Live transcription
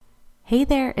Hey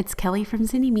there, it's Kelly from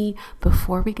Zini-Me.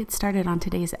 Before we get started on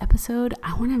today's episode,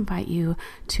 I want to invite you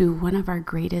to one of our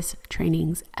greatest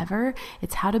trainings ever.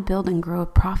 It's how to build and grow a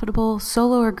profitable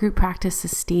solo or group practice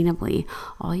sustainably.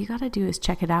 All you got to do is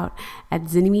check it out at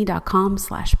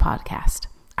zinime.com/podcast.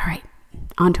 All right,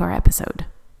 on to our episode.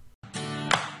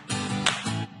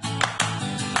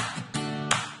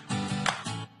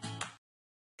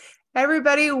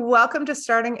 Everybody, welcome to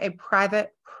Starting a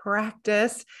Private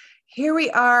Practice. Here we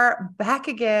are back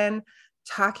again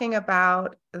talking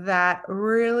about that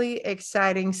really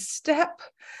exciting step,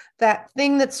 that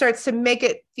thing that starts to make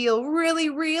it feel really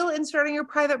real in starting your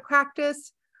private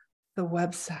practice, the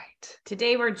website.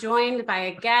 Today we're joined by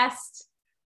a guest,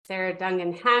 Sara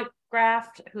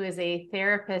Dungan-Hackgraft, who is a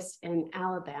therapist in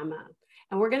Alabama.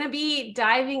 And we're going to be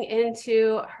diving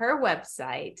into her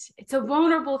website. It's a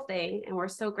vulnerable thing, and we're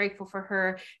so grateful for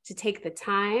her to take the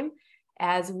time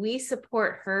as we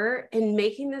support her in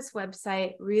making this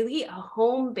website really a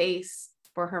home base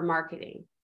for her marketing.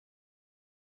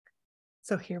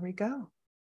 So here we go.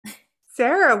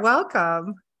 Sara,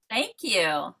 welcome. Thank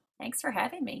you. Thanks for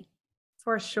having me.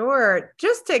 For sure.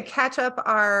 Just to catch up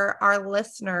our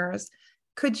listeners,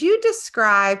 could you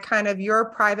describe kind of your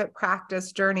private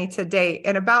practice journey to date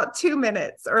in about 2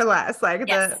 minutes or less, like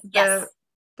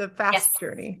the fast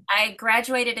journey? I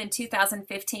graduated in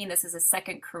 2015. This is a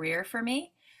second career for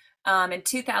me. In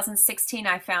 2016,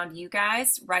 I found you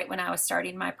guys right when I was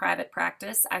starting my private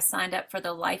practice. I signed up for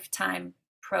the Lifetime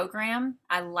program.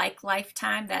 I like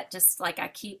Lifetime. That just like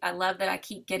I love that I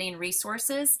keep getting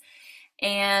resources.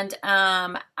 And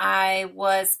in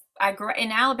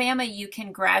Alabama, you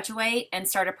can graduate and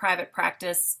start a private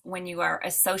practice when you are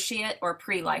associate or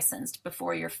pre-licensed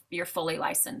before you're fully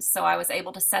licensed. So I was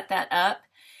able to set that up.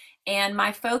 And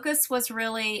my focus was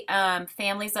really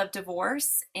families of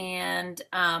divorce and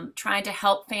trying to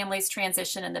help families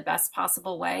transition in the best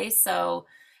possible way. So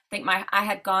I think I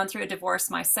had gone through a divorce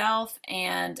myself,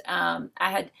 and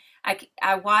I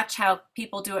watch how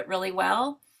people do it really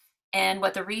well. And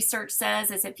what the research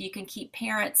says is if you can keep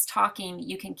parents talking,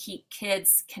 you can keep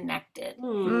kids connected.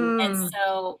 And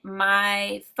so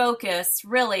my focus,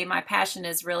 really, my passion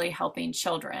is really helping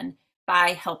children by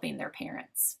helping their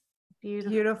parents.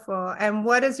 Beautiful. And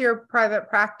what does your private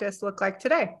practice look like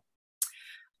today?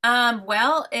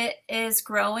 Well, it is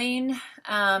growing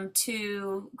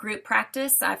to group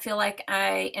practice. I feel like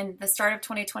in the start of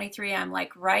 2023, I'm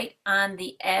like right on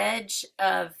the edge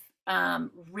of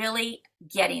really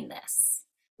getting this.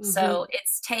 Mm-hmm. So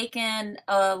it's taken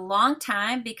a long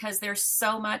time because there's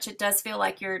so much. It does feel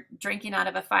like you're drinking out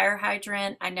of a fire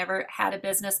hydrant. I never had a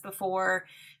business before.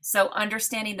 So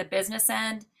understanding the business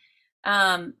end,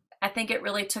 I think it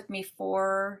really took me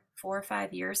four or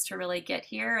 5 years to really get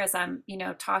here as I'm,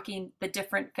 talking the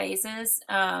different phases.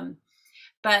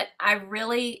 But I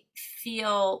really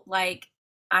feel like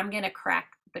I'm going to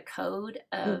crack the code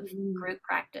of group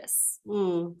practice.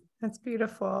 That's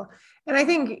beautiful. And I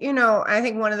think,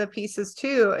 one of the pieces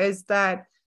too is that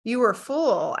you were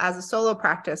full as a solo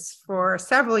practice for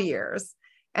several years.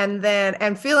 And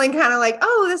feeling kind of like,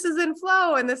 oh, this is in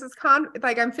flow and this is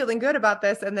like, I'm feeling good about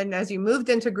this. And then as you moved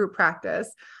into group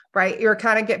practice, right, you're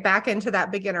kind of get back into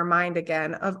that beginner mind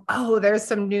again of, oh, there's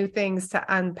some new things to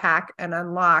unpack and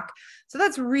unlock. So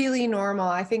that's really normal.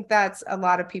 I think that's a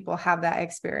lot of people have that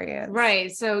experience. Right.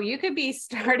 So you could be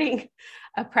starting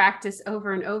a practice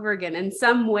over and over again. In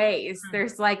some ways,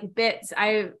 there's like bits.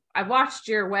 I watched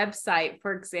your website,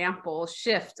 for example,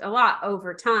 shift a lot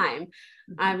over time.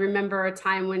 I remember a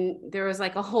time when there was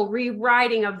like a whole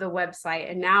rewriting of the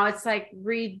website, and now it's like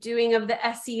redoing of the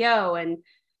SEO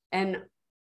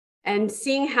and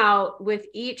seeing how with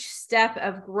each step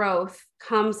of growth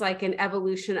comes like an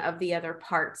evolution of the other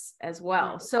parts as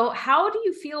well. So how do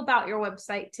you feel about your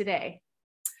website today?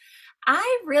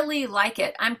 I really like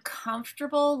it. I'm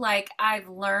comfortable. Like I've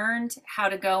learned how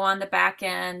to go on the back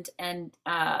end and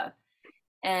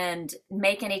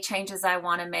make any changes I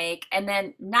want to make. And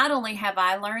then not only have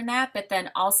I learned that, but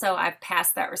then also I've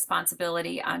passed that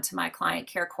responsibility onto my client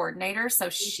care coordinator. So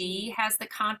she has the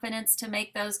confidence to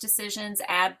make those decisions,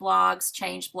 add blogs,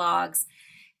 change blogs,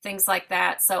 things like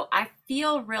that. So I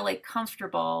feel really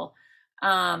comfortable.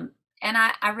 And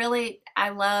I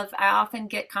often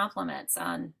get compliments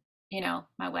on,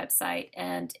 my website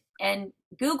and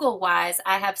Google wise,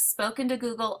 I have spoken to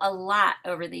Google a lot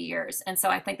over the years. And so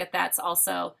I think that that's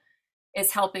also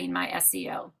is helping my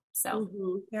SEO. So,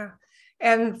 yeah.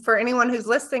 And for anyone who's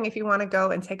listening, if you want to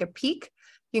go and take a peek,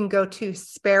 you can go to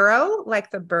Sparrow,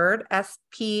 like the bird,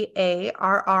 SPARROW,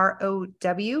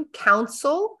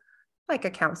 counsel, like a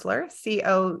counselor,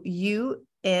 COUNSEL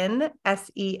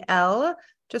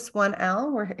just one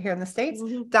L, we're here in the States,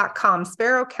 Mhm. .com,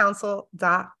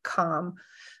 sparrowcounsel.com.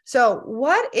 So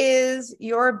what is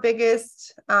your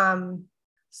biggest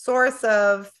source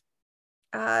of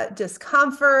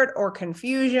discomfort or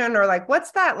confusion, or like,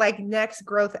 what's that like next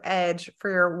growth edge for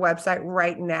your website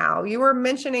right now? You were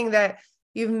mentioning that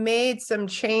you've made some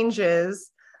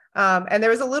changes, and there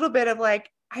was a little bit of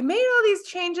like, I made all these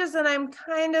changes and I'm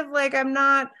kind of like, I'm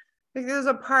not, like, there's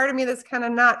a part of me that's kind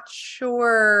of not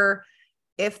sure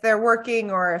if they're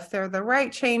working or if they're the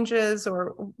right changes,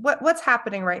 or what's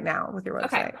happening right now with your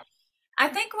website. Okay. I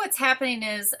think what's happening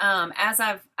is, as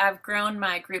I've grown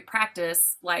my group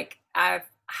practice, like I've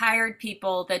hired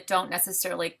people that don't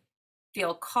necessarily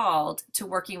feel called to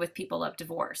working with people of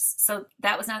divorce. So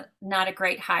that was not a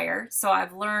great hire. So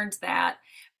I've learned that.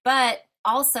 But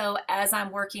also, as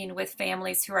I'm working with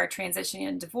families who are transitioning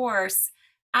in divorce,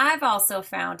 I've also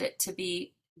found it to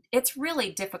be, it's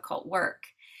really difficult work.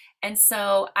 And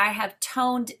so I have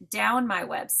toned down my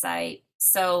website.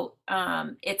 So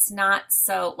it's not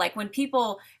so, like when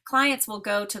clients will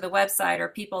go to the website, or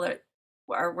people that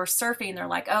were surfing, they're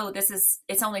like, oh,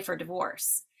 it's only for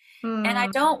divorce. And I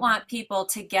don't want people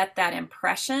to get that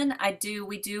impression.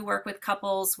 We do work with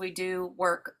couples.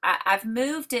 I've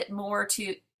moved it more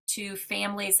to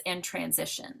families in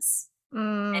transitions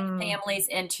and families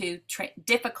into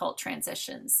difficult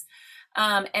transitions.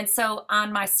 And so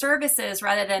on my services,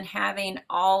 rather than having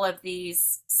all of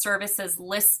these services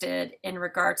listed in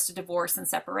regards to divorce and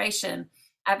separation,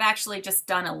 I've actually just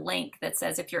done a link that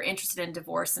says, if you're interested in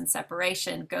divorce and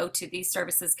separation, go to these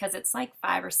services, because it's like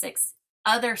 5 or 6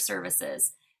 other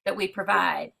services that we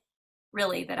provide,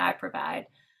 really, that I provide,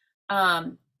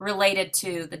 related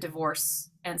to the divorce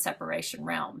and separation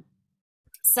realm.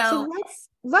 So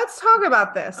let's talk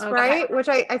about this, Okay. right? Which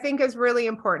I think is really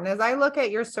important. As I look at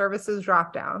your services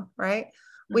drop down, right?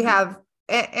 We have,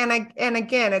 and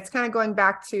again, it's kind of going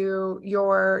back to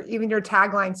even your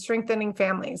tagline, strengthening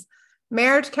families,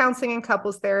 marriage counseling and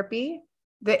couples therapy,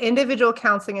 the individual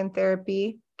counseling and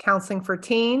therapy, counseling for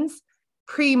teens,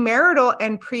 premarital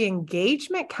and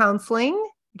pre-engagement counseling,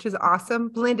 which is awesome,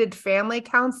 blended family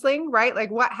counseling, right? Like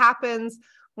what happens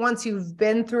once you've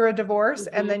been through a divorce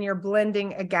and then you're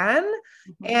blending again.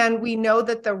 And we know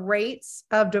that the rates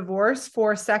of divorce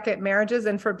for second marriages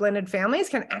and for blended families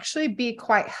can actually be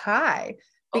quite high,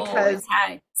 because it's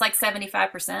high. It's like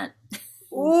 75%.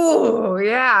 Ooh,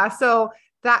 yeah. So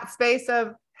that space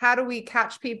of how do we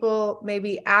catch people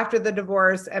maybe after the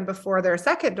divorce and before their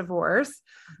second divorce,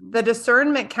 the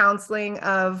discernment counseling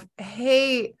of,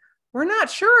 hey, we're not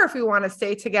sure if we want to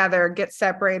stay together, get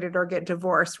separated, or get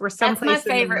divorced. We're someplace. That's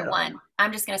my favorite one.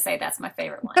 I'm just going to say that's my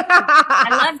favorite one. I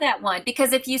love that one,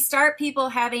 because if you start people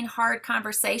having hard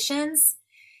conversations,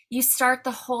 you start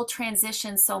the whole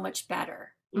transition so much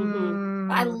better.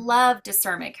 I love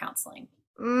discernment counseling.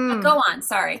 Go on.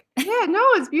 Sorry. Yeah, no,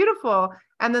 it's beautiful.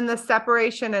 And then the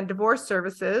separation and divorce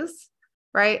services,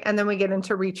 right? And then we get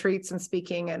into retreats and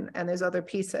speaking and there's other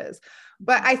pieces.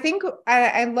 But I think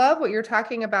I love what you're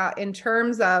talking about in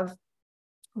terms of,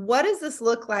 what does this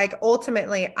look like?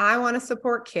 Ultimately, I want to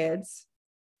support kids.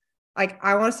 Like,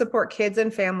 I want to support kids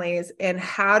and families. And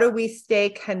how do we stay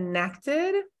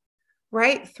connected,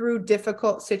 right, through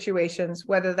difficult situations,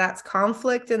 whether that's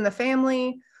conflict in the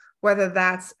family, whether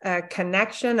that's a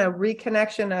connection, a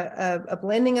reconnection, a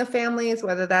blending of families,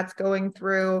 whether that's going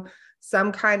through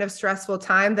some kind of stressful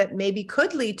time that maybe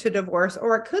could lead to divorce,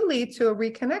 or it could lead to a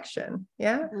reconnection.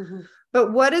 Yeah.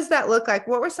 But what does that look like?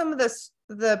 What were some of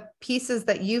the pieces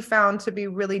that you found to be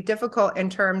really difficult in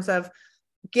terms of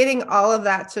getting all of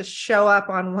that to show up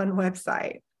on one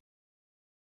website?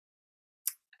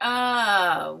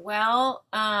 Well,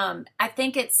 I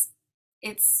think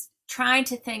it's trying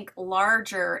to think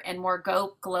larger and more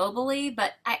go globally,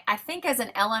 but I think as an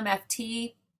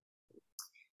LMFT,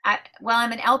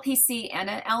 I'm an LPC and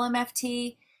an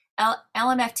LMFT.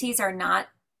 LMFTs are not,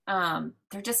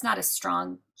 they're just not as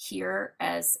strong here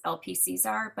as LPCs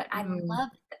are, but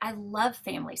I love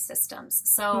family systems.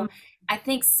 So I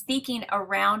think speaking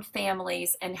around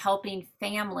families and helping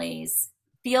families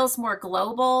feels more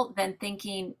global than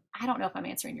thinking, I don't know if I'm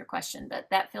answering your question, but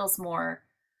that feels more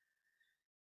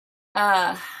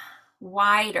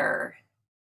wider.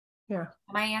 Yeah.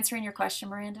 Am I answering your question,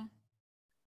 Miranda?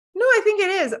 No, I think it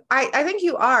is. I think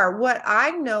you are. What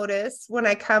I notice when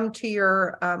I come to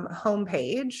your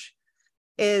homepage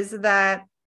is that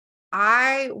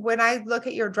when I look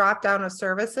at your drop down of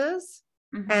services,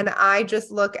 and I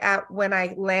just look at when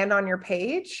I land on your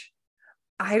page,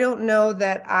 I don't know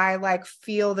that I like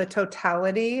feel the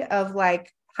totality of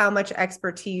like how much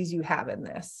expertise you have in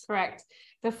this. Correct.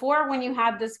 before, when you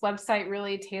had this website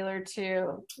really tailored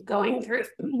to going through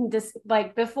this,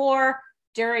 like before,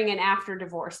 during, and after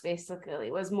divorce,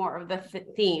 basically was more of the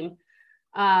theme.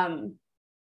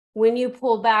 When you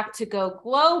pulled back to go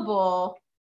global,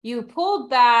 you pulled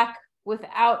back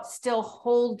without still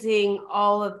holding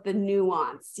all of the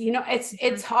nuance. You know,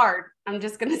 it's hard. I'm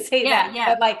just going to say that. Yeah.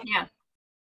 But like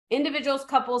individuals,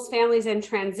 couples, families, and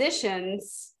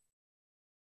transitions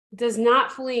does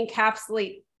not fully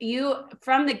encapsulate you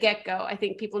from the get-go. I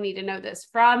think people need to know this.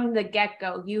 From the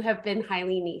get-go, you have been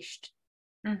highly niched.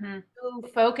 You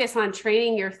focus on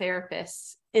training your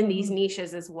therapists in these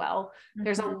niches as well.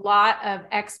 There's a lot of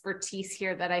expertise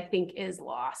here that I think is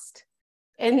lost.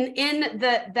 And in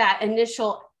that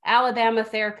initial Alabama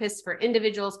therapist for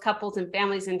individuals, couples, and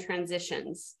families in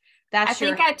transitions. I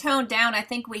think I toned down. I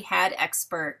think we had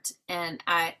expert, and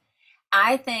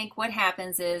I think what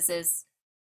happens is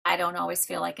I don't always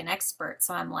feel like an expert.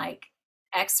 So I'm like,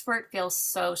 expert feels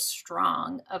so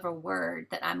strong of a word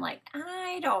that I'm like,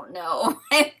 I don't know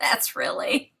if that's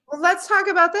really. Well, let's talk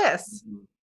about this.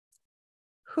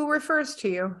 Who refers to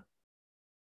you?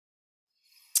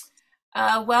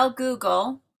 Well,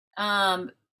 Google,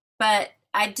 but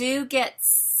I do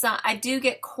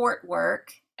get court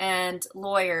work and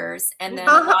lawyers, and then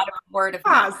a lot of word of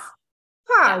mouth.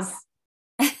 Pause.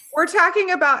 Yeah. We're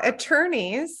talking about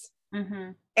attorneys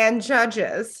and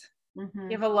judges. You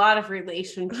have a lot of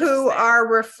relationships who are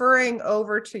referring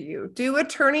over to you. Do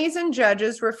attorneys and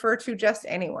judges refer to just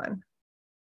anyone?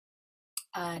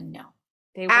 No.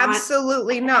 They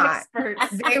absolutely not.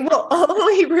 They will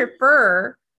only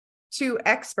refer to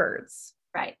experts.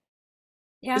 Right.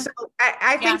 Yeah. So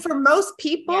I think for most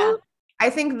people, I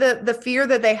think the fear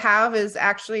that they have is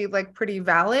actually like pretty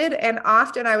valid. And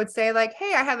often I would say like,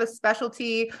 hey, I have a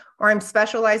specialty, or I'm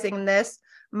specializing in this,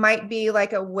 might be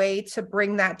like a way to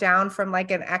bring that down from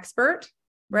like an expert.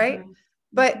 Right.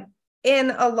 But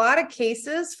in a lot of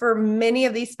cases, for many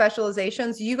of these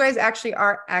specializations, you guys actually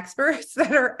are experts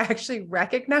that are actually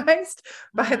recognized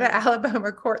by the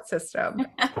Alabama court system.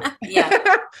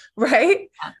 Right.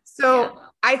 So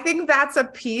I think that's a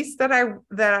piece that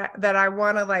I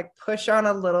want to like push on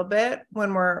a little bit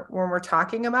when we're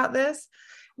talking about this.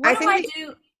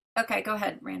 Okay, go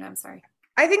ahead, Randa. I'm sorry.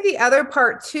 I think the other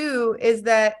part too is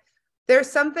that there's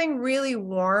something really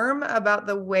warm about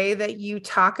the way that you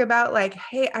talk about like,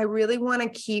 hey, I really want to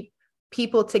keep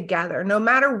people together. No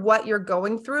matter what you're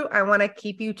going through, I want to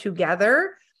keep you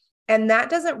together. And that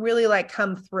doesn't really like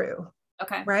come through.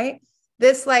 Okay. Right.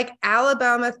 This like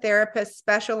Alabama therapist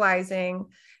specializing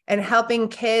and helping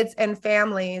kids and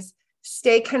families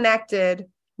stay connected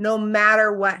no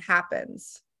matter what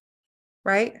happens.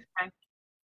 Right. Okay.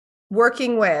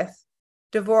 Working with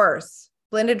divorce,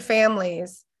 blended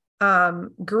families,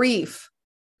 grief,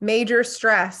 major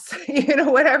stress,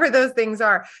 whatever those things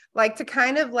are, like to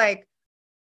kind of like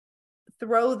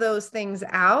throw those things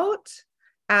out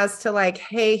as to like,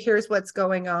 hey, here's what's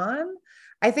going on.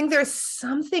 I think there's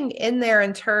something in there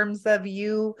in terms of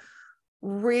you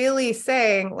really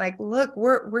saying like, look,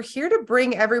 we're here to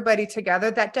bring everybody together.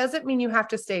 That doesn't mean you have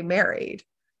to stay married.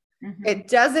 It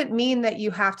doesn't mean that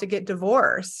you have to get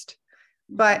divorced,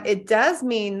 but it does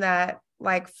mean that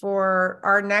like for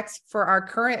our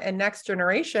current and next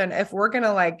generation, if we're going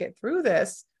to like get through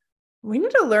this, we need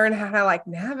to learn how to like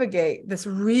navigate this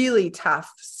really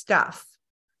tough stuff.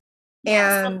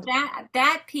 And so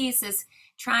that piece is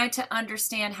trying to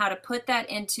understand how to put that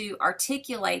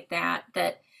articulate that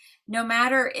no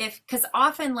matter because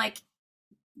often like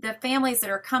the families that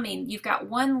are coming, you've got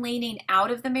one leaning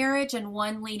out of the marriage and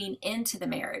one leaning into the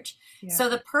marriage. Yeah. So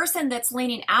the person that's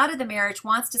leaning out of the marriage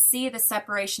wants to see the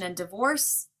separation and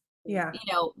divorce. Yeah.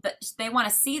 But they want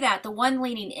to see that. The one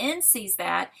leaning in sees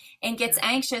that and gets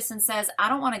anxious and says, I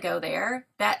don't want to go there.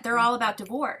 That they're all about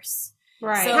divorce.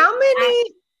 Right. So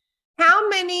how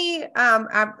many,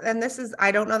 and this is,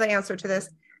 I don't know the answer to this.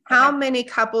 How many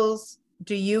couples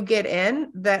do you get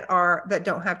in that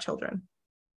don't have children?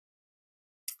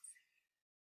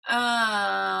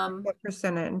 What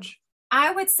percentage?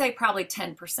 I would say probably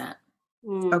 10%.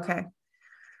 Okay.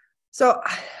 So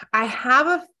I have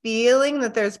a feeling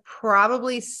that there's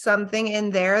probably something in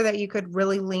there that you could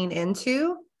really lean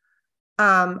into,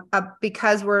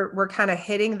 because we're kind of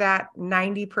hitting that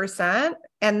 90%.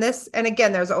 And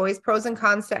again, there's always pros and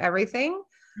cons to everything,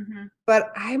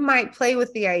 but I might play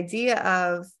with the idea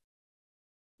of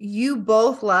you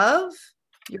both love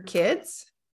your kids.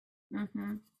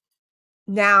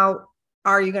 Now,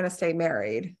 are you going to stay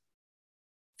married?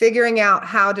 Figuring out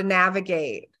how to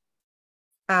navigate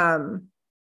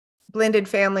blended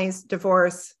families,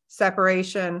 divorce,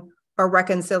 separation, or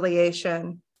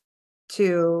reconciliation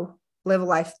to live a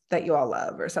life that you all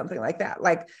love or something like that.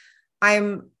 Like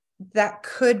that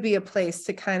could be a place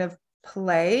to kind of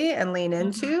play and lean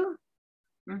into.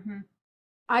 Mm-hmm.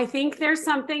 I think there's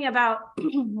something about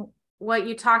what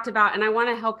you talked about, and I want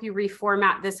to help you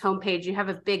reformat this homepage. You have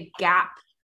a big gap,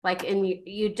 like, and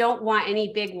you don't want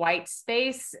any big white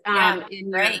space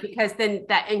because then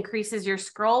that increases your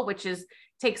scroll, which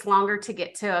takes longer to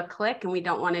get to a click, and we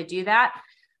don't want to do that.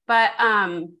 But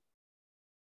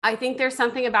I think there's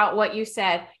something about what you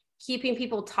said, keeping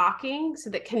people talking so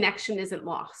that connection isn't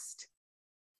lost.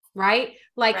 Right?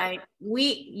 Like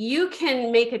you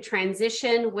can make a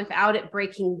transition without it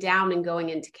breaking down and going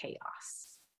into chaos.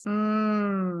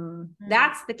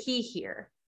 That's the key here,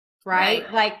 right?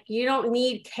 Like you don't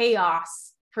need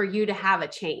chaos for you to have a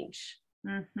change.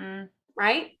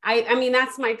 Right? I mean,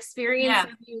 that's my experience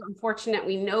with you. I'm fortunate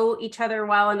we know each other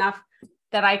well enough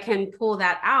that I can pull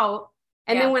that out.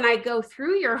 And then when I go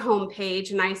through your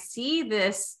homepage and I see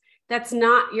this, that's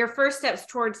not your first steps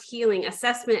towards healing,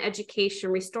 assessment, education,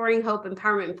 restoring hope,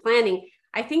 empowerment, and planning.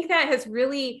 I think that has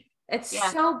really, it's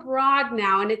so broad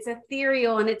now, and it's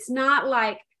ethereal, and it's not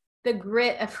like the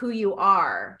grit of who you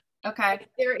are. Okay. Like,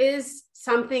 there is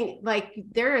something, like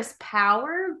there is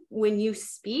power when you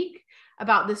speak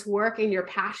about this work and your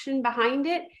passion behind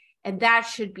it. And that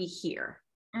should be here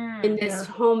in this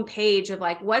homepage of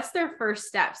like, what's their first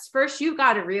steps? First, you've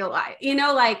got to realize,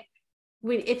 like,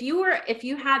 if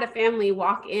you had a family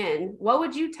walk in, what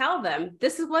would you tell them?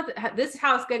 This is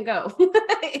how it's going to go.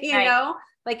 you know,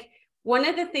 like one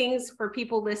of the things for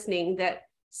people listening that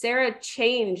Sara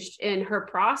changed in her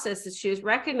process is she was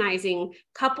recognizing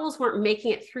couples weren't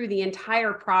making it through the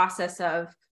entire process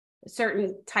of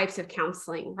certain types of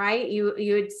counseling, right?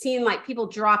 You had seen like people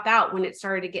drop out when it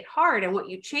started to get hard. And what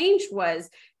you changed was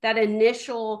that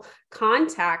initial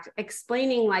contact,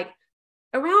 explaining like,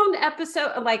 around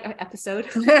episode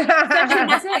session,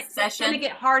 it's going to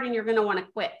get hard and you're going to want to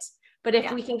quit. But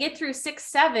if we can get through 6,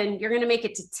 7, you're going to make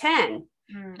it to 10.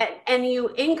 And you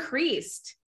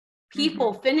increased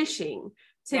people finishing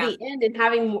to the end and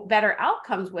having better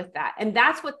outcomes with that. And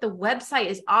that's what the website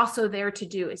is also there to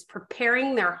do, is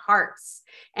preparing their hearts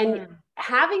and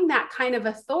having that kind of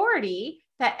authority,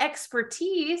 that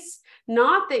expertise,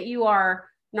 not that you are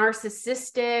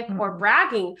narcissistic or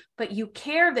bragging, but you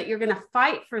care that you're going to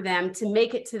fight for them to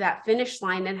make it to that finish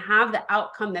line and have the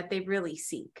outcome that they really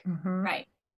seek. Right.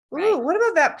 Ooh, what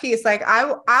about that piece? Like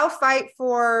I'll fight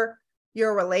for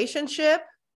your relationship,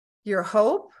 your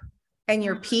hope, and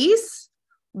your peace,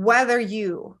 whether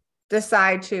you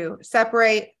decide to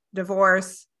separate,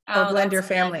 divorce, or blend your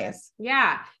families.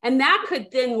 Yeah. And that could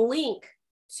then link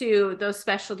to those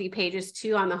specialty pages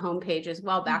too on the homepage as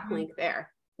well, backlink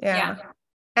there. Yeah.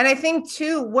 And I think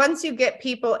too, once you get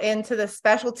people into the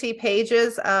specialty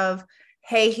pages of,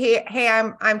 hey,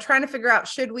 I'm trying to figure out,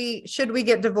 should we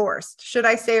get divorced? Should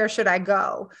I stay or should I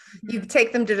go? You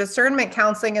take them to discernment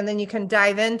counseling, and then you can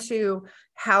dive into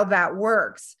how that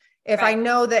works. If I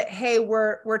know that, hey,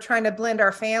 we're trying to blend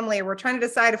our family, we're trying to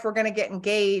decide if we're going to get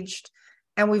engaged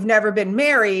and we've never been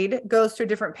married, goes to a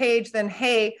different page, then,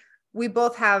 hey, we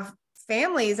both have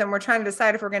families and we're trying to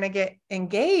decide if we're going to get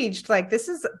engaged. Like this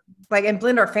is like, and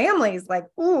blend our families, like,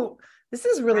 ooh, this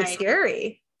is really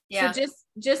scary. Yeah. So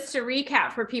just to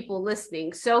recap for people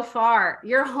listening, so far,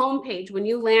 your homepage, when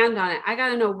you land on it, I got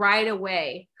to know right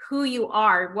away who you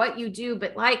are, what you do,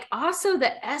 but like also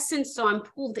the essence. So I'm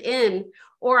pulled in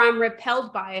or I'm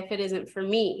repelled by if it isn't for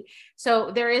me.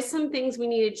 So there is some things we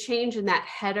need to change in that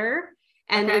header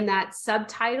and in that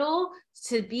subtitle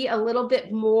to be a little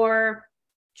bit more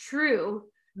true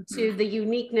to the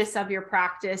uniqueness of your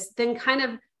practice, then kind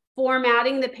of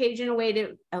formatting the page in a way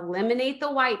to eliminate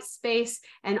the white space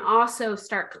and also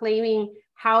start claiming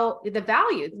how the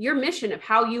value, your mission of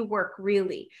how you work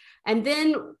really. And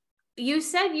then you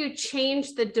said you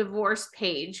changed the divorce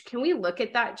page. Can we look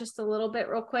at that just a little bit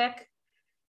real quick?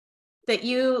 That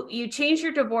you changed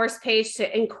your divorce page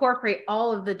to incorporate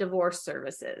all of the divorce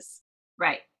services.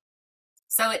 Right.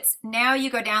 So it's now you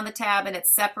go down the tab and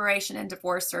it's separation and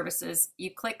divorce services.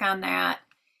 You click on that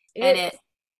and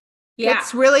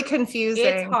it's really confusing.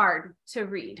 It's hard to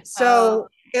read. So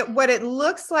what it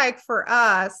looks like for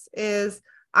us is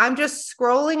I'm just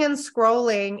scrolling and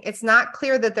scrolling. It's not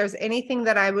clear that there's anything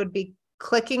that I would be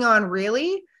clicking on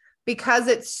really, because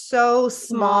it's so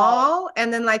small.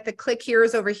 And then like the click here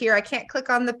is over here. I can't click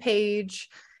on the page.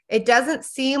 It doesn't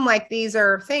seem like these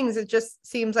are things. It just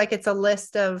seems like it's a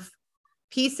list of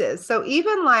pieces. So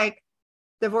even like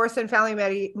divorce and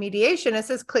family mediation, it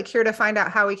says click here to find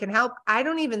out how we can help. I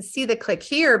don't even see the click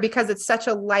here because it's such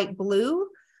a light blue,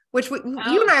 which you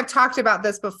and I have talked about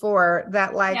this before,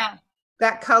 that like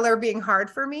that color being hard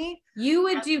for me. You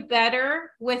would do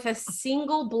better with a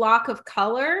single block of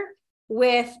color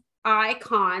with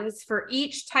icons for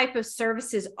each type of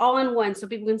services all in one. So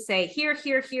people can say here,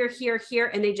 here, here, here, here,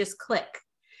 and they just click.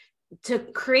 To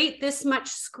create this much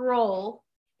scroll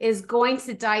is going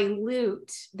to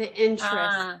dilute the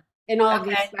interest in all of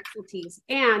these specialties.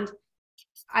 And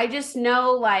I just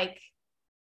know like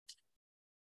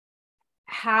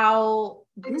how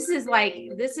this is like,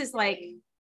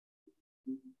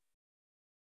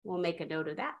 we'll make a note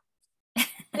of that.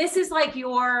 This is like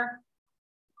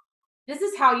this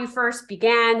is how you first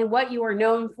began, what you are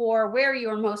known for, where you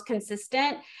are most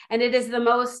consistent, and it is the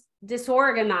most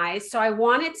disorganized. So I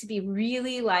want it to be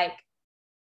really like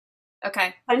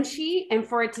punchy and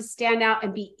for it to stand out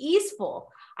and be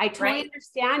easeful. I totally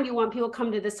understand you want people to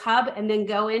come to this hub and then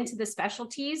go into the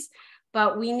specialties,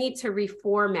 but we need to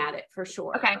reformat it for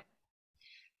sure. Okay.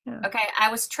 Yeah. Okay.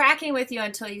 I was tracking with you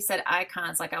until you said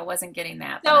icons. Like I wasn't getting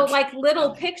that. So like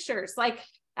little pictures, like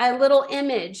a little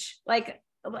image, like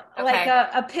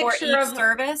a picture for each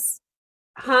service.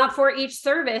 For each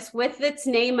service with its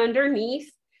name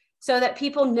underneath, so that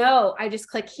people know I just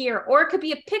click here. Or it could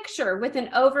be a picture with an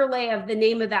overlay of the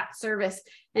name of that service,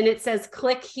 and it says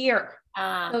click here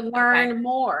to learn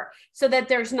more, so that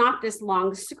there's not this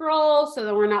long scroll, so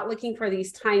that we're not looking for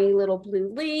these tiny little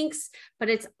blue links, but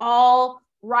it's all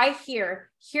right here.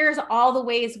 Here's all the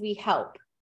ways we help.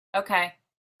 Okay,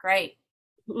 great.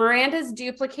 Miranda's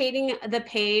duplicating the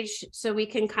page so we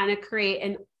can kind of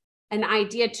create an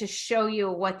idea to show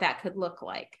you what that could look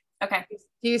like. Okay.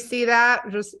 Do you see that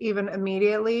just even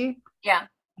immediately? Yeah.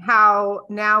 How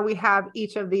now we have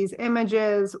each of these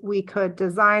images, we could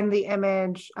design the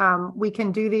image. We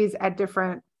can do these at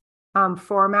different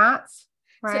formats,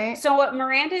 right? So what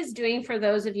Miranda is doing, for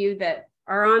those of you that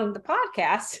are on the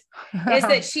podcast, is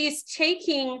that she's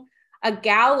taking a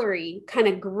gallery kind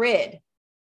of grid.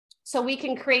 So we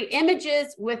can create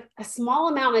images with a small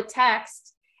amount of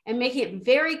text and make it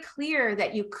very clear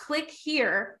that you click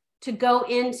here to go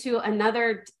into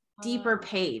another deeper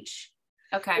page.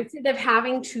 Okay. Instead of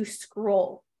having to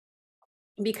scroll,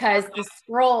 because the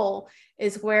scroll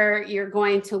is where you're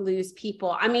going to lose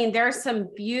people. I mean, there's some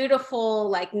beautiful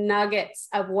like nuggets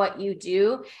of what you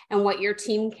do and what your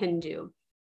team can do.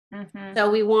 Mm-hmm.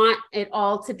 So we want it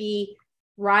all to be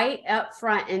right up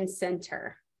front and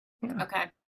center. Okay.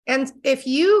 And if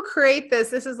you create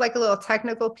this is like a little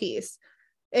technical piece.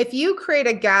 If you create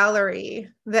a gallery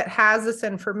that has this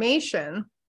information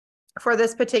for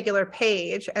this particular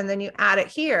page, and then you add it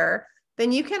here,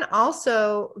 then you can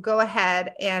also go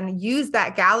ahead and use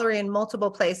that gallery in multiple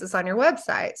places on your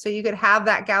website. So you could have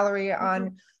that gallery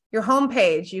on your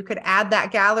homepage. You could add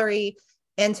that gallery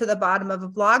into the bottom of a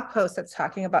blog post that's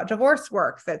talking about divorce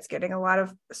work, that's getting a lot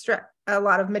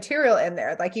of material in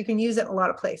there. Like you can use it in a lot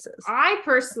of places. I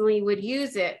personally would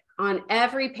use it on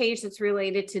every page that's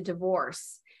related to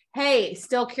divorce. Hey,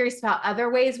 still curious about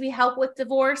other ways we help with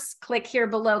divorce? Click here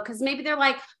below, because maybe they're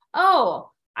like,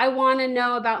 oh, I want to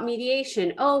know about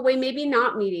mediation. Oh, wait, maybe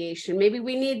not mediation. Maybe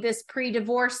we need this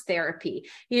pre-divorce therapy,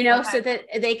 so that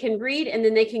they can read and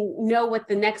then they can know what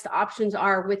the next options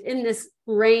are within this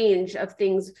range of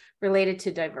things related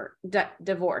to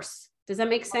divorce. Does that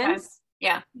make sense?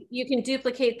 Okay. Yeah. You can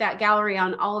duplicate that gallery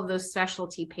on all of those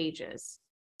specialty pages.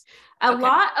 A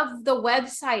lot of the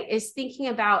website is thinking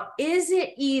about, is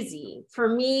it easy for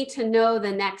me to know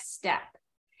the next step?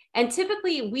 And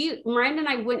typically Miranda and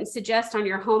I wouldn't suggest on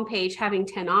your homepage having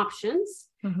 10 options,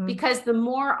 because the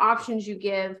more options you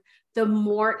give, the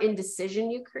more indecision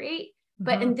you create.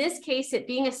 But in this case, it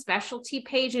being a specialty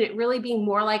page and it really being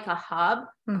more like a hub,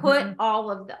 put all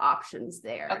of the options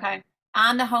there. Okay.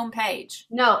 On the homepage?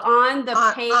 No, on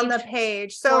the page. On the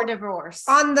page. So for divorce.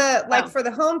 On the, for the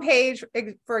homepage,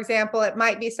 for example, it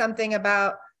might be something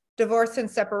about divorce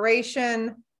and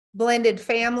separation, blended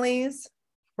families,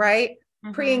 right?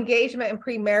 Pre-engagement and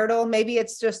premarital. Maybe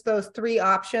it's just those 3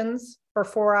 options or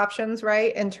 4 options,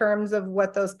 right? In terms of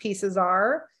what those pieces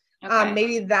are.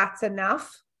 Maybe that's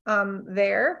enough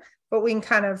there, but we can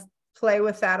kind of play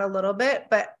with that a little bit.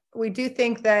 But we do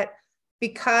think that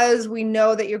because we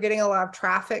know that you're getting a lot of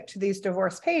traffic to these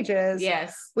divorce pages,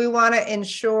 we want to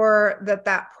ensure that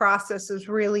that process is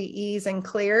really easy and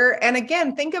clear. And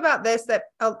again, think about this, that,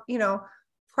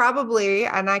 probably,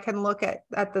 and I can look at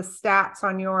the stats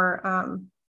on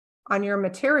your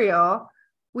material,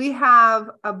 we have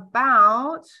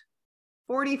about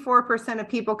 44% of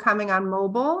people coming on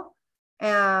mobile.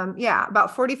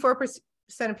 About 44%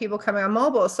 of people coming on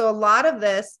mobile. So a lot of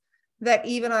this that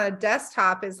even on a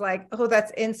desktop is like, oh,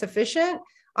 that's insufficient.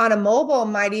 On a mobile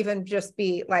might even just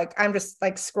be like, I'm just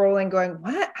like scrolling going,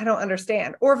 what? I don't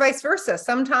understand. Or vice versa.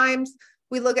 Sometimes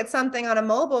we look at something on a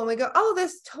mobile and we go, oh,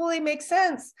 this totally makes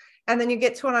sense. And then you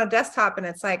get to it on a desktop and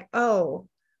it's like, oh,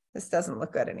 this doesn't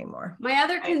look good anymore. My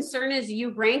other concern is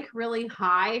you rank really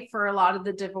high for a lot of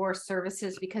the divorce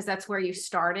services because that's where you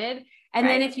started. And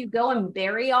then if you go and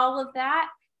bury all of that,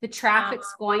 the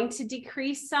traffic's going to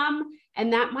decrease some,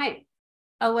 and that might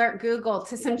alert Google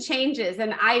to some changes.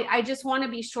 And I just want to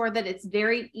be sure that it's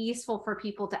very easeful for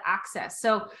people to access.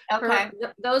 So for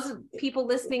those people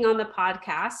listening on the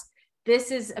podcast,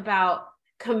 this is about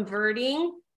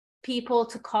converting people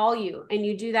to call you, and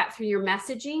you do that through your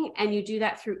messaging, and you do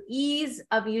that through ease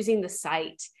of using the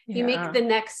site. You make the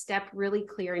next step really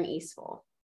clear and easeful.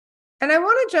 And I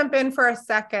want to jump in for a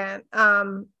second.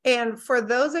 And for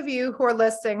those of you who are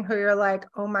listening, who you're like,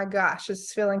 oh my gosh, this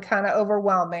is feeling kind of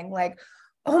overwhelming. Like,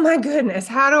 oh my goodness,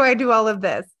 how do I do all of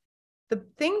this? The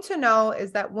thing to know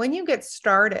is that when you get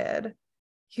started,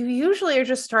 you usually are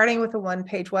just starting with a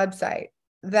one-page website.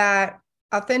 That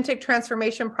authentic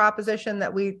transformation proposition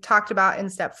that we talked about in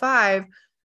step 5,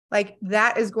 like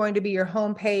that is going to be your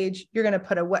homepage. You're going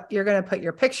to put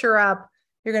your picture up.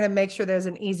 You're going to make sure there's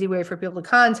an easy way for people to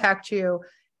contact you.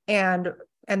 And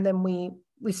then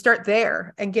we start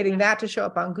there and getting that to show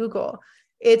up on Google.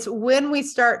 It's when we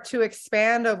start to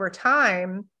expand over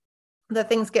time that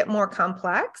things get more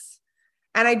complex.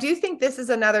 And I do think this is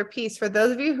another piece for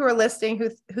those of you who are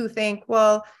listening who think,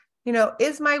 well,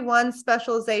 is my one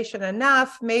specialization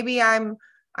enough? Maybe I'm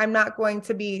not going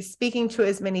to be speaking to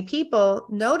as many people.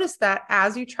 Notice that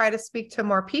as you try to speak to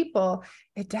more people,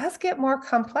 it does get more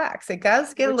complex. It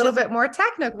does get a little bit more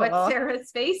technical. What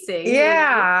Sarah's facing.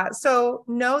 Yeah. So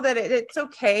know that it's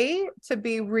okay to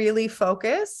be really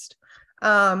focused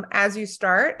as you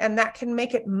start, and that can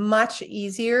make it much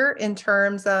easier in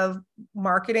terms of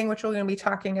marketing, which we're going to be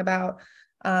talking about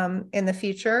in the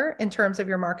future in terms of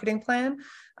your marketing plan.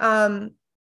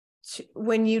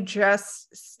 When you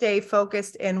just stay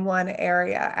focused in one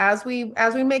area, as we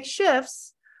make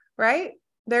shifts, right?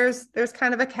 There's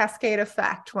kind of a cascade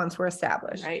effect once we're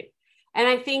established. Right. And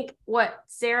I think what,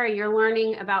 Sara, you're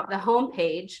learning about the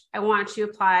homepage, I want you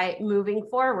to apply moving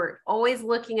forward, always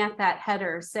looking at that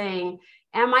header saying,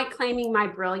 am I claiming my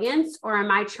brilliance, or am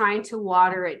I trying to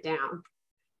water it down?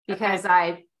 Because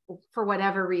for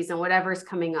whatever reason, whatever's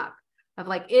coming up, of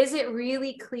like, is it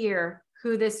really clear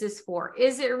who this is for?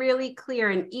 Is it really clear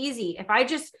and easy? If I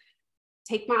just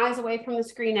take my eyes away from the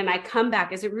screen and I come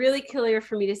back, is it really clear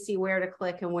for me to see where to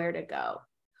click and where to go?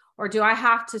 Or do I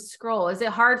have to scroll? Is it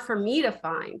hard for me to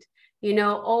find?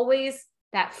 Always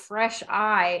that fresh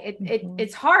eye.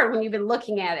 It's hard when you've been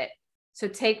looking at it. So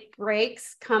take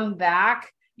breaks, come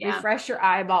back, refresh your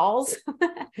eyeballs,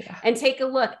 and take a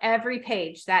look every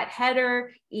page. That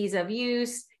header, ease of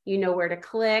use, where to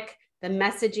click. The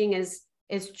messaging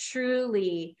is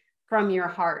truly from your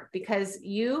heart, because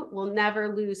you will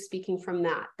never lose speaking from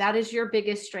that. That is your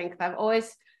biggest strength. I've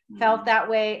always felt that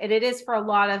way. And it is for a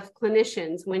lot of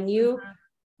clinicians. When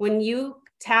you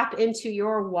tap into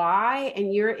your why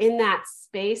and you're in that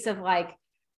space of like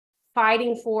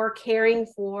fighting for, caring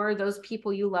for those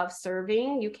people you love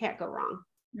serving, you can't go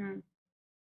wrong.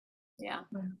 Yeah.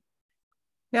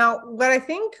 Now, what I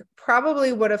think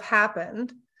probably would have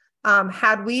happened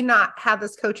had we not had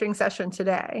this coaching session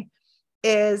today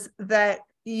is that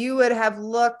you would have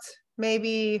looked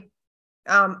maybe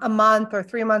a month or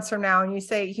 3 months from now and you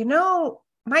say,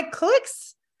 my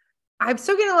clicks, I'm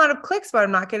still getting a lot of clicks, but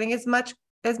I'm not getting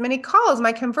as many calls.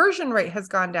 My conversion rate has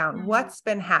gone down. What's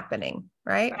been happening?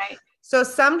 Right. So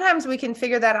sometimes we can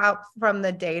figure that out from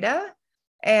the data.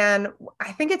 And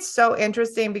I think it's so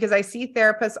interesting because I see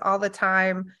therapists all the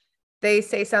time. They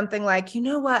say something like, you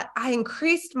know what, I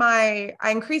increased my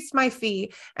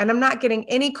fee and I'm not getting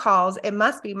any calls. It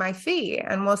must be my fee.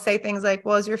 And we'll say things like,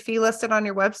 well, is your fee listed on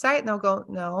your website? And they'll go,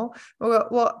 no. We'll go,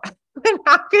 well, then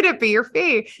how could it be your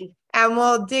fee? And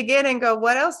we'll dig in and go,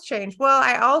 what else changed? Well,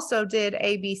 I also did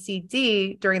A, B, C,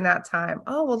 D during that time.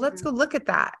 Oh, well, let's go look at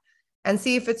that and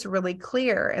see if it's really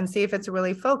clear and see if it's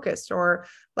really focused, or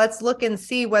let's look and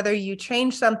see whether you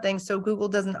change something so Google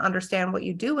doesn't understand what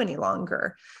you do any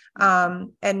longer,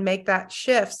 and make that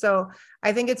shift. So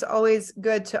I think it's always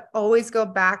good to always go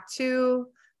back to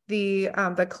the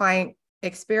client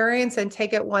experience and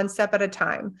take it one step at a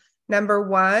time. Number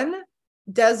one,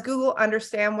 does Google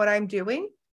understand what I'm doing?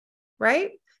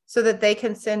 Right? So that they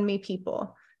can send me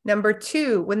people. Number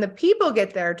two, when the people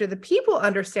get there, do the people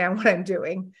understand what I'm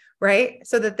doing? Right?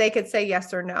 So that they could say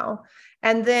yes or no.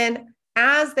 And then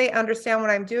as they understand what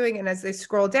I'm doing and as they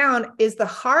scroll down, is the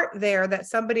heart there that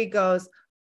somebody goes,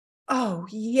 oh,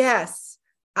 yes,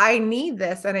 I need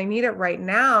this and I need it right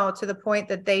now, to the point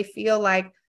that they feel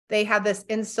like they have this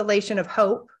installation of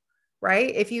hope,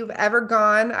 right? If you've ever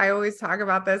gone, I always talk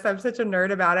about this, I'm such a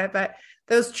nerd about it, but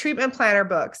those treatment planner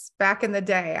books back in the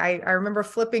day, I remember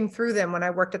flipping through them when I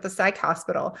worked at the psych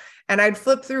hospital, and I'd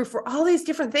flip through for all these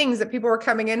different things that people were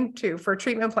coming into for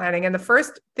treatment planning. And the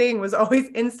first thing was always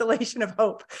installation of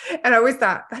hope. And I always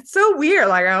thought, that's so weird.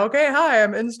 Like, okay, hi,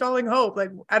 I'm installing hope.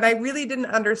 Like, and I really didn't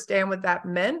understand what that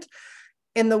meant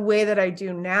in the way that I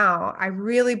do now. I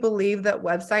really believe that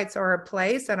websites are a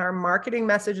place, and our marketing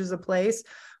message is a place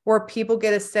where people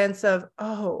get a sense of,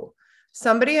 oh,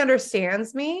 somebody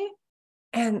understands me,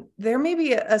 and there may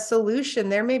be a solution.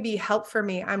 There may be help for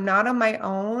me. I'm not on my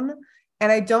own, and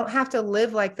I don't have to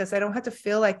live like this. I don't have to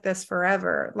feel like this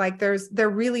forever. Like there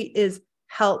really is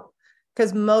help,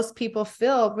 because most people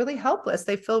feel really helpless.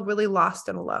 They feel really lost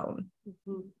and alone.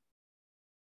 Mm-hmm.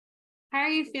 How are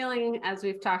you feeling as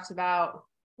we've talked about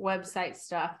website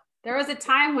stuff? There was a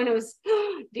time when it was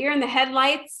deer in the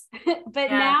headlights,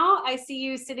 but now I see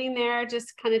you sitting there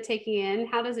just kind of taking in.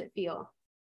 How does it feel?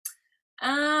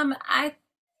 I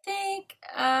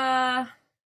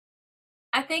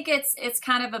think it's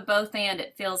kind of a both and.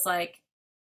 It feels like,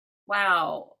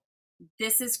 wow,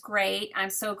 this is great. I'm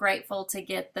so grateful to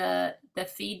get the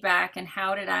feedback, and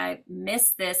how did I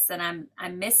miss this? And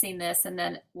I'm missing this. And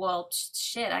then, well,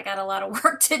 shit, I got a lot of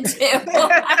work to do.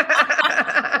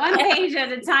 One page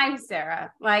at a time,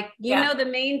 Sarah. Like, you know, the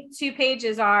main 2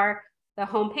 pages are the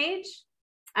home page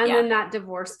and then that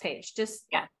divorce page. Just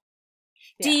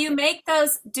Do you make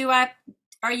those?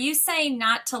 Are you saying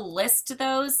not to list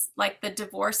those, like the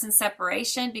divorce and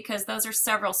separation, because those are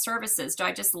several services? Do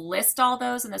I just list all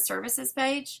those in the services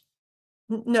page?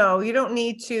 No, you don't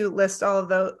need to list all of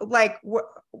those. Like,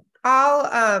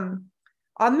 I'll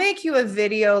make you a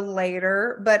video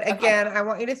later, but again, I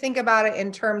want you to think about it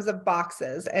in terms of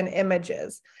boxes and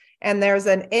images. And there's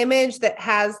an image that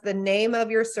has the name of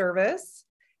your service,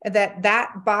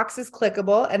 that box is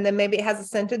clickable. And then maybe it has a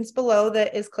sentence below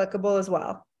that is clickable as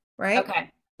well. Right? Okay.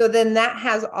 So then that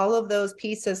has all of those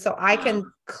pieces. So I can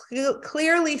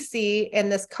clearly see in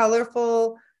this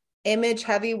colorful, image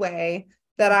heavy way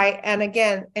that and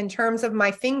again, in terms of my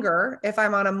finger, if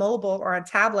I'm on a mobile or a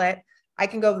tablet, I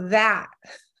can go that.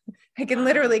 I can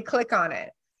literally click on it.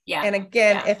 Yeah. And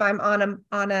again, if I'm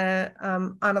on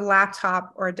a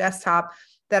laptop or a desktop,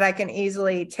 that I can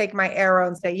easily take my arrow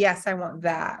and say, yes, I want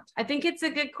that. I think it's a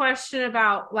good question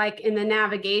about, like, in the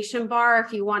navigation bar,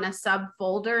 if you want a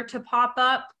subfolder to pop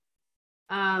up.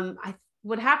 I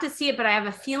would have to see it, but I have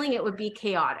a feeling it would be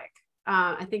chaotic.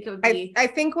 I think it would be. I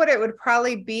think what it would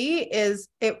probably be is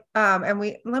it. Let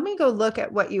me go look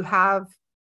at what you have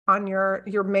on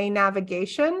your main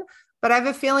navigation, but I have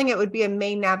a feeling it would be a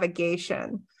main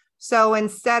navigation. So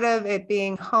instead of it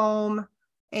being home,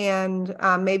 and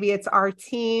maybe it's our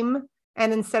team,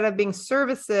 and instead of being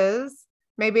services,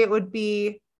 maybe it would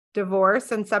be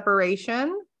divorce and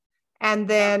separation, and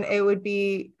then it would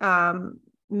be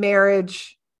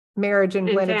marriage and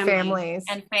blended families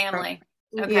and family.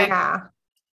 Right? Okay. Yeah,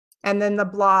 and then the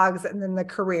blogs, and then the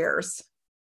careers.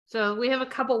 So we have a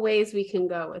couple ways we can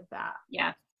go with that.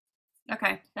 Yeah.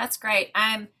 Okay, that's great.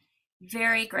 I'm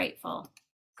very grateful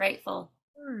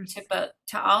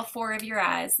to all 4 of your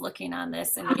eyes looking on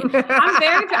this. And I'm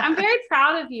very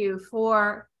proud of you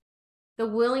for the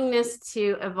willingness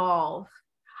to evolve.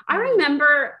 I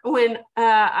remember when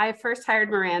I first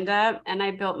hired Miranda and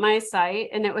I built my site,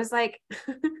 and it was like,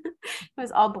 it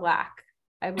was all black.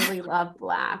 I really love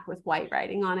black with white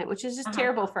writing on it, which is just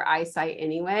terrible for eyesight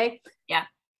anyway. Yeah.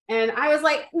 And I was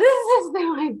like, this is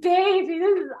my baby.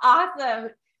 This is awesome.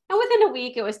 And within a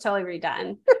week, it was totally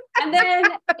redone. And then,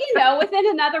 within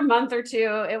another month or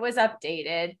 2, it was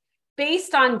updated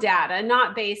based on data,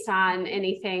 not based on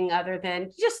anything other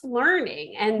than just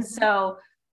learning. And so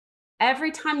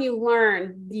every time you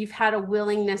learn, you've had a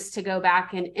willingness to go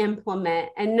back and implement,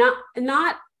 and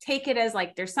not take it as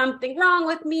like, there's something wrong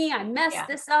with me, I messed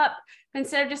this up.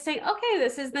 Instead of just saying, okay,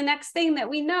 this is the next thing that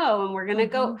we know, and we're going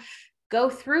to go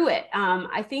through it.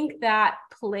 I think that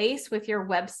place with your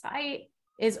website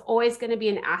is always going to be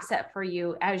an asset for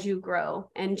you as you grow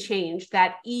and change.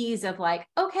 That ease of like,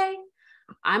 okay,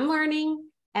 I'm learning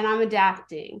and I'm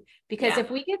adapting. Because if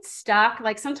we get stuck,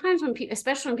 like sometimes when people,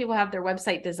 especially when people have their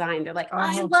website designed, they're like,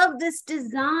 I love this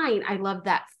design, I love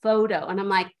that photo. And I'm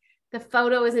like, the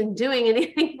photo isn't doing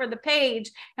anything for the page.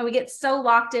 And we get so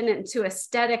locked into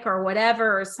aesthetic or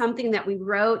whatever, or something that we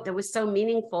wrote that was so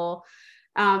meaningful,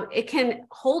 it can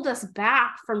hold us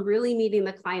back from really meeting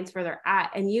the clients where they're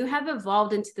at. And you have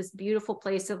evolved into this beautiful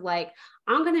place of like,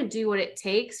 I'm going to do what it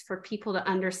takes for people to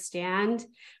understand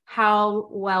how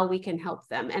well we can help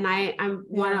them. And I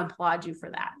want to applaud you for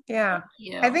that. Yeah.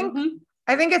 You.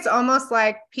 I think it's almost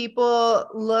like people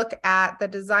look at the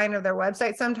design of their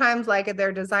website sometimes like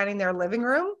they're designing their living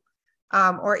room,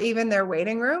 or even their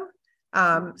waiting room,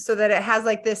 so that it has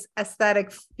like this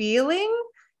aesthetic feeling,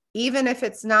 even if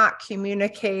it's not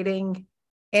communicating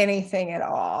anything at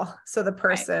all. So the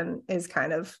person is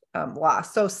kind of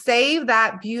lost. So save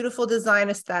that beautiful design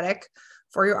aesthetic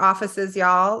for your offices,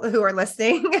 y'all who are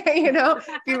listening. If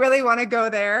you really want to go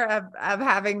there of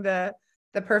having the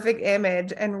perfect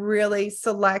image, and really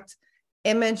select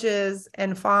images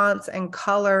and fonts and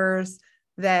colors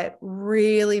that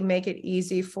really make it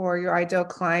easy for your ideal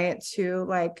client to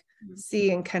like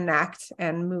see and connect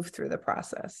and move through the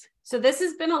process. So this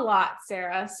has been a lot,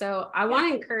 Sara. So I want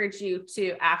to encourage you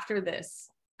to, after this,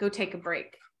 go take a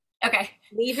break. Okay.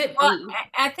 Leave it Well, be.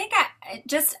 I think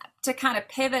just to kind of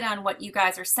pivot on what you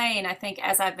guys are saying, I think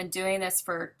as I've been doing this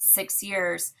for 6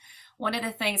 years, one of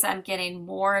the things I'm getting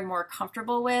more and more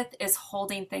comfortable with is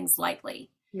holding things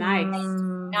lightly. Nice.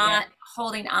 Not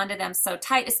holding onto them so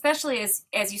tight, especially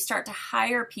as you start to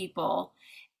hire people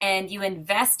and you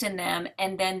invest in them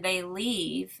and then they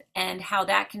leave, and how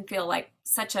that can feel like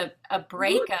such a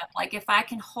breakup. Like if I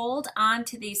can hold on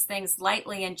to these things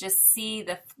lightly and just see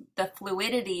the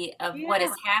fluidity of what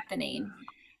is happening,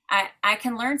 I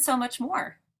can learn so much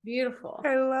more. Beautiful.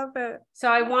 I love it.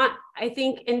 So I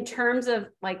think in terms of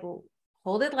like,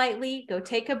 hold it lightly, go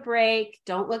take a break,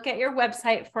 don't look at your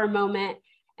website for a moment.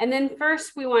 And then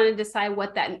first we want to decide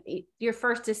what your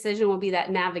first decision will be, that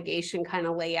navigation kind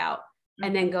of layout,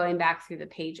 and then going back through the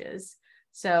pages.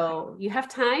 So you have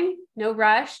time, no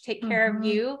rush, take care of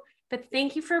you, but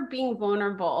thank you for being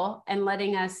vulnerable and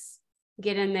letting us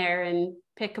get in there and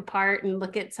pick apart and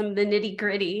look at some of the nitty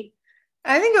gritty.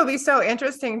 I think it'll be so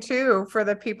interesting too for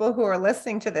the people who are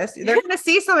listening to this. They're going to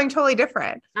see something totally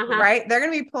different, right? They're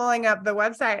going to be pulling up the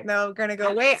website and they're going to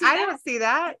go, wait, I don't see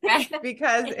that,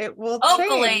 because it will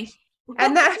change.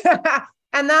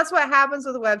 And that's what happens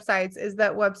with websites, is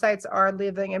that websites are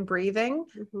living and breathing.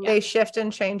 They shift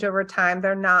and change over time.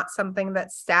 They're not something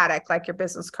that's static, like your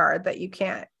business card that you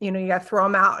can't, you got to throw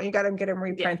them out and you got to get them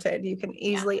reprinted. You can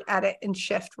easily edit and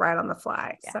shift right on the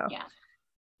fly.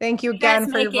 Thank you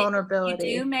again for your vulnerability.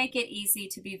 You do make it easy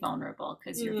to be vulnerable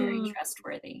because you're very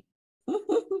trustworthy. I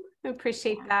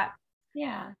appreciate that.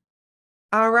 Yeah.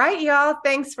 All right, y'all.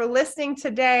 Thanks for listening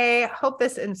today. Hope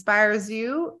this inspires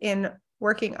you in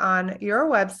working on your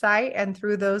website and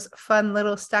through those fun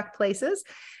little stuck places.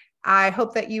 I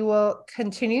hope that you will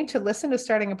continue to listen to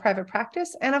Starting a Private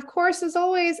Practice. And of course, as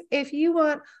always, if you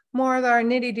want more of our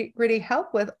nitty-gritty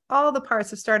help with all the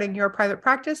parts of starting your private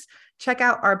practice, check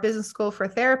out our business school for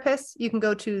therapists. You can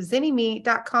go to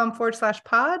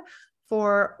zinnyme.com/pod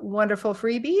for wonderful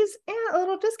freebies and a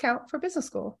little discount for business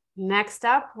school. Next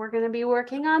up, we're going to be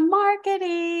working on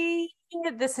marketing.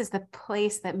 This is the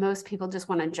place that most people just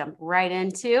want to jump right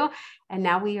into. And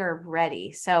now we are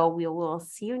ready. So we will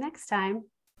see you next time.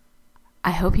 I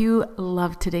hope you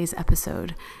loved today's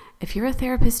episode. If you're a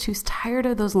therapist who's tired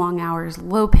of those long hours,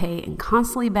 low pay, and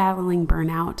constantly battling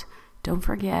burnout, don't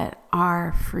forget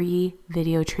our free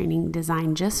video training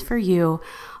designed just for you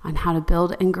on how to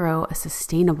build and grow a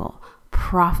sustainable,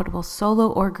 profitable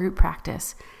solo or group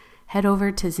practice. Head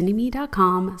over to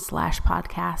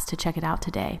zinnyme.com/podcast to check it out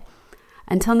today.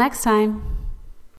 Until next time.